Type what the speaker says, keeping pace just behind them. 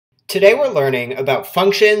Today we're learning about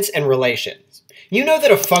functions and relations. You know that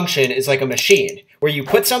a function is like a machine, where you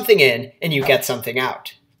put something in and you get something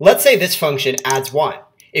out. Let's say this function adds 1.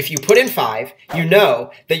 If you put in 5, you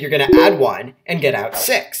know that you're going to add 1 and get out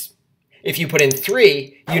 6. If you put in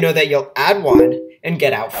 3, you know that you'll add 1 and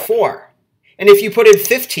get out 4. And if you put in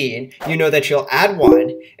 15, you know that you'll add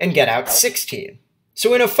 1 and get out 16.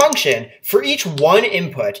 So in a function, for each one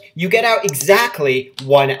input, you get out exactly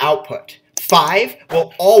one output. 5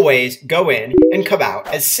 will always go in and come out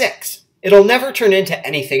as 6. It'll never turn into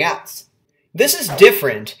anything else. This is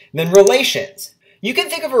different than relations. You can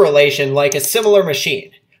think of a relation like a similar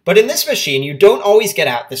machine, but in this machine, you don't always get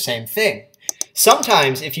out the same thing.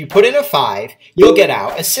 Sometimes if you put in a 5, you'll get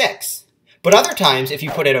out a 6. But other times if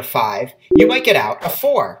you put in a 5, you might get out a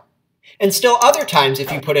 4. And still other times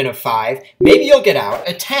if you put in a 5, maybe you'll get out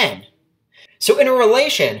a 10. So in a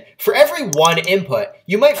relation, for every one input,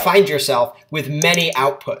 you might find yourself with many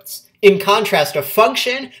outputs. In contrast, a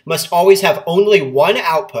function must always have only one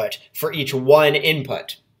output for each one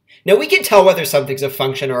input. Now we can tell whether something's a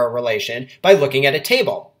function or a relation by looking at a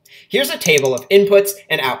table. Here's a table of inputs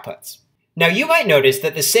and outputs. Now you might notice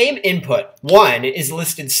that the same input, 1, is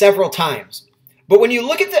listed several times. But when you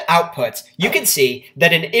look at the outputs, you can see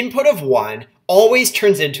that an input of 1 always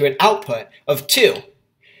turns into an output of 2.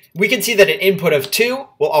 We can see that an input of 2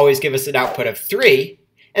 will always give us an output of 3,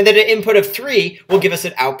 and that an input of 3 will give us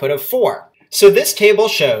an output of 4. So this table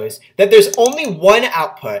shows that there's only one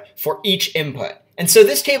output for each input, and so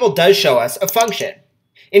this table does show us a function.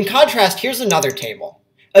 In contrast, here's another table.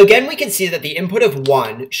 Again, we can see that the input of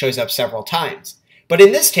 1 shows up several times. But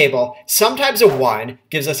in this table, sometimes a 1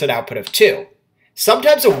 gives us an output of 2.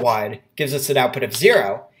 Sometimes a 1 gives us an output of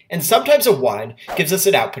 0, and sometimes a 1 gives us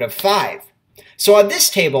an output of 5. So on this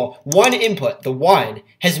table, one input, the 1,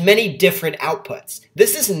 has many different outputs.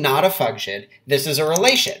 This is not a function, this is a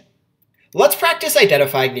relation. Let's practice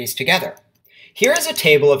identifying these together. Here is a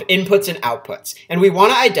table of inputs and outputs, and we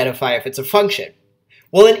want to identify if it's a function.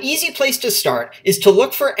 Well, an easy place to start is to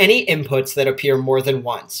look for any inputs that appear more than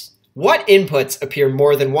once. What inputs appear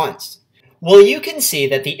more than once? Well, you can see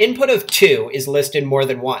that the input of 2 is listed more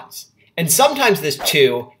than once. And sometimes this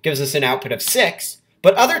 2 gives us an output of 6,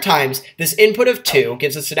 but other times this input of 2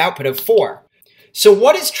 gives us an output of 4. So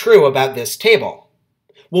what is true about this table?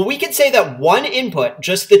 Well, we can say that one input,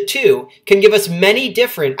 just the 2, can give us many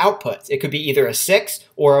different outputs. It could be either a 6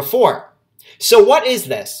 or a 4. So what is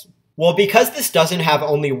this? Well, because this doesn't have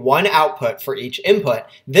only one output for each input,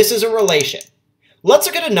 this is a relation. Let's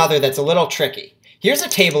look at another that's a little tricky. Here's a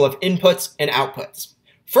table of inputs and outputs.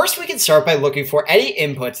 First, we can start by looking for any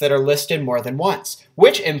inputs that are listed more than once.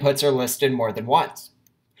 Which inputs are listed more than once?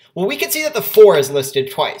 Well, we can see that the 4 is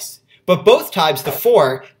listed twice, but both times the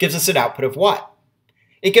 4 gives us an output of what?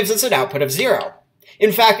 It gives us an output of 0.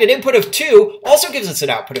 In fact, an input of 2 also gives us an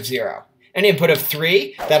output of 0. An input of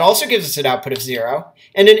 3, that also gives us an output of 0.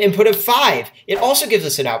 And an input of 5, it also gives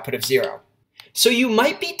us an output of 0. So you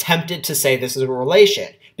might be tempted to say this is a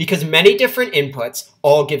relation, because many different inputs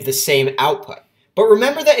all give the same output. But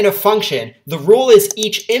remember that in a function, the rule is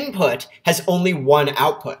each input has only one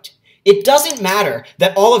output. It doesn't matter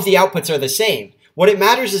that all of the outputs are the same. What it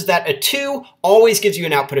matters is that a 2 always gives you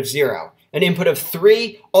an output of 0. An input of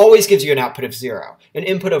 3 always gives you an output of 0. An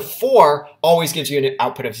input of 4 always gives you an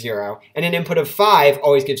output of 0. And an input of 5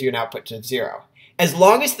 always gives you an output of 0. As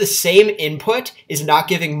long as the same input is not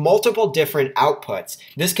giving multiple different outputs,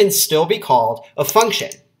 this can still be called a function.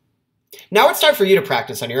 Now it's time for you to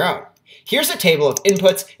practice on your own. Here's a table of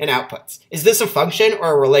inputs and outputs. Is this a function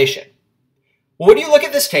or a relation? Well, when you look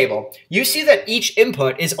at this table, you see that each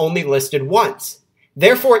input is only listed once.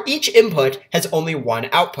 Therefore, each input has only one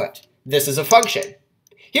output. This is a function.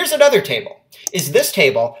 Here's another table. Is this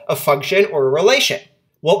table a function or a relation?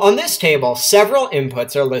 Well, on this table, several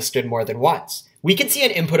inputs are listed more than once. We can see an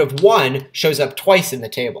input of 1 shows up twice in the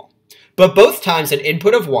table. But both times an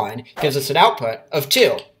input of 1 gives us an output of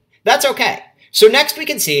 2. That's okay. So next we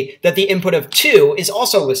can see that the input of 2 is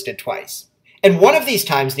also listed twice. And one of these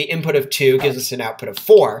times the input of 2 gives us an output of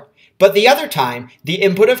 4, but the other time the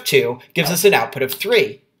input of 2 gives us an output of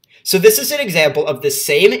 3. So this is an example of the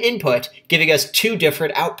same input giving us 2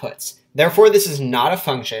 different outputs. Therefore, this is not a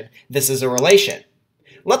function, this is a relation.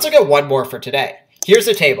 Let's look at one more for today. Here's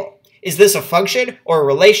a table. Is this a function or a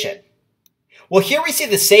relation? Well, here we see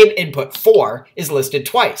the same input, 4, is listed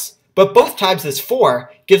twice, but both times this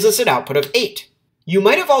 4 gives us an output of 8. You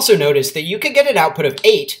might have also noticed that you could get an output of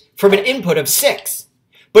 8 from an input of 6.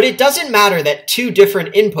 But it doesn't matter that 2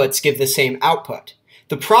 different inputs give the same output.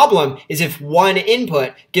 The problem is if one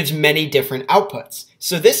input gives many different outputs.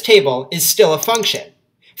 So this table is still a function.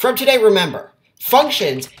 From today, remember,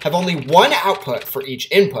 functions have only one output for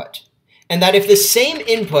each input, and that if the same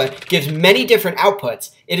input gives many different outputs,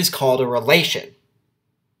 it is called a relation.